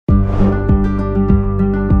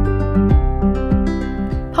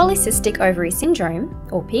Polycystic ovary syndrome,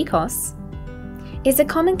 or PCOS, is a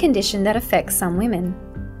common condition that affects some women.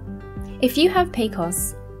 If you have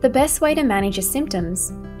PCOS, the best way to manage your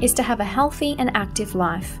symptoms is to have a healthy and active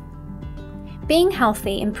life. Being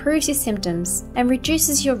healthy improves your symptoms and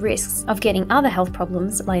reduces your risks of getting other health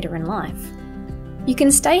problems later in life. You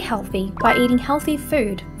can stay healthy by eating healthy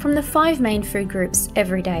food from the 5 main food groups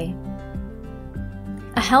every day.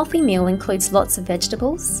 A healthy meal includes lots of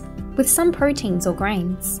vegetables, with some proteins or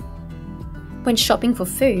grains. When shopping for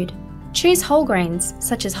food, choose whole grains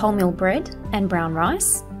such as wholemeal bread and brown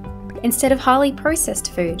rice, instead of highly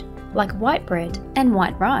processed food like white bread and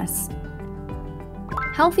white rice.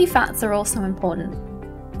 Healthy fats are also important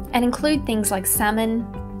and include things like salmon,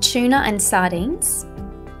 tuna and sardines,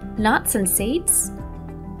 nuts and seeds,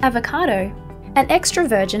 avocado, and extra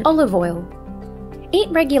virgin olive oil. Eat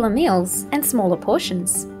regular meals and smaller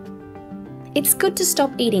portions. It's good to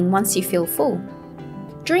stop eating once you feel full.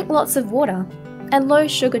 Drink lots of water and low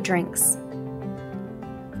sugar drinks.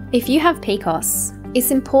 If you have PCOS,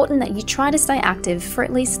 it's important that you try to stay active for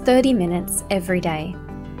at least 30 minutes every day.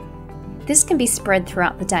 This can be spread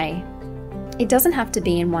throughout the day. It doesn't have to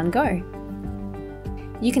be in one go.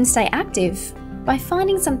 You can stay active by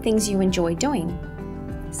finding some things you enjoy doing,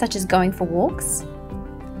 such as going for walks,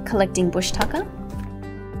 collecting bush tucker,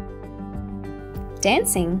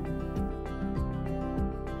 dancing,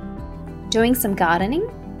 doing some gardening,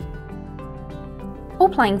 or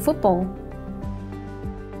playing football.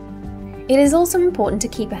 It is also important to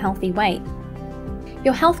keep a healthy weight.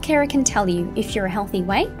 Your health carer can tell you if you're a healthy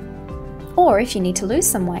weight or if you need to lose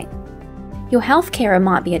some weight. Your health carer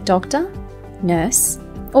might be a doctor, nurse,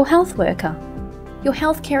 or health worker. Your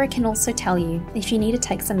health carer can also tell you if you need to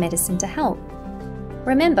take some medicine to help.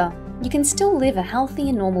 Remember, you can still live a healthy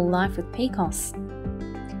and normal life with PCOS.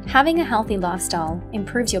 Having a healthy lifestyle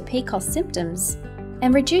improves your PCOS symptoms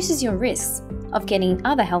and reduces your risks of getting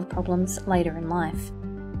other health problems later in life.